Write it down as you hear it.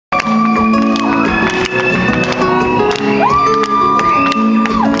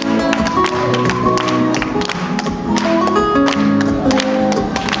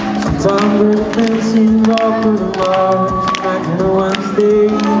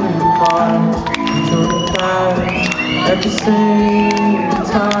heart turn back at the same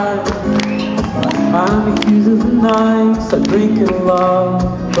time. I'm accused of the nights I drink and love.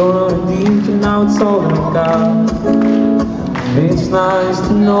 Don't know the deep and now it's all I've got. It's nice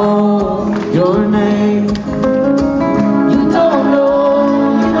to know your name. You don't know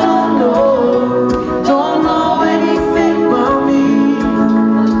anything about me.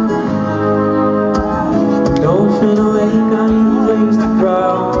 Notion of lake, I need a place to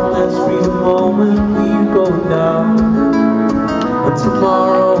drown. Let's freeze a moment when you're going down. But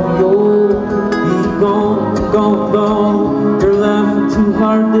tomorrow you'll be gone. You're laughing too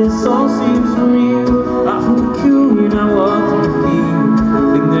hard, this all seems surreal. I feel curious, now what do you feel? I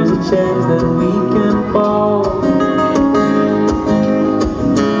think there's a chance that we can fall.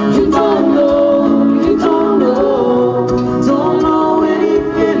 You don't know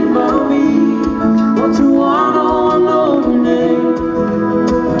anything about me. What do I know your name.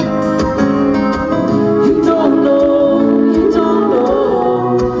 You don't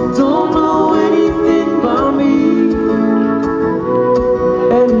know anything about me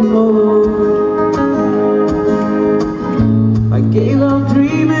anymore. I gave up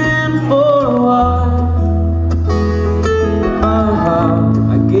dreaming for a while.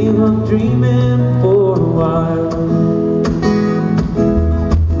 I gave up dreaming for a while.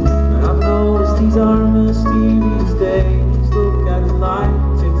 And I've noticed these are mysterious days. Look at the light,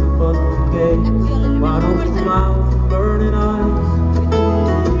 it's a puzzling gaze. Wide open mouth, burning eyes.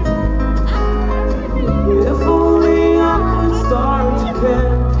 If only I could start to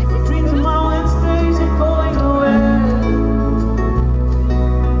care. Dreams of my Wednesdays are going nowhere.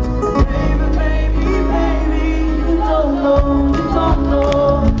 Baby, you don't know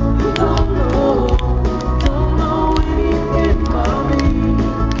anything about me.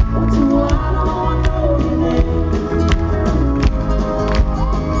 What do I know your name.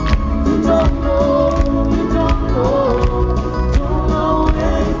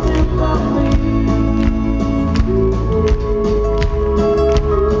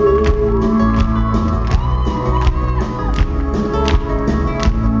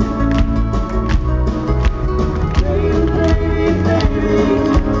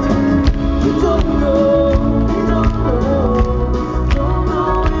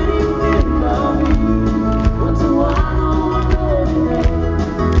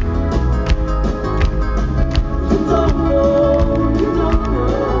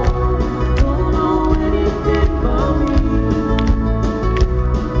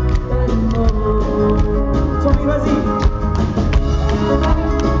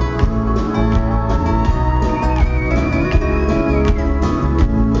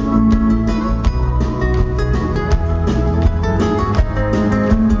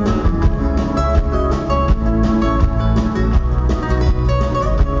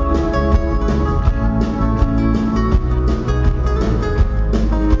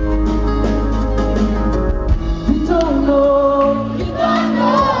 You don't know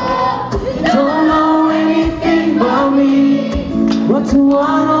anything about me. What do I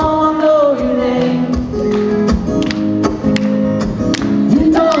know your name.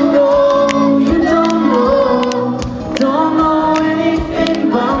 You don't know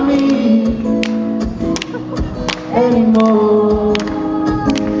anything about me anymore.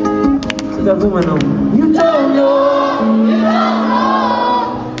 So that's what I know. You don't know.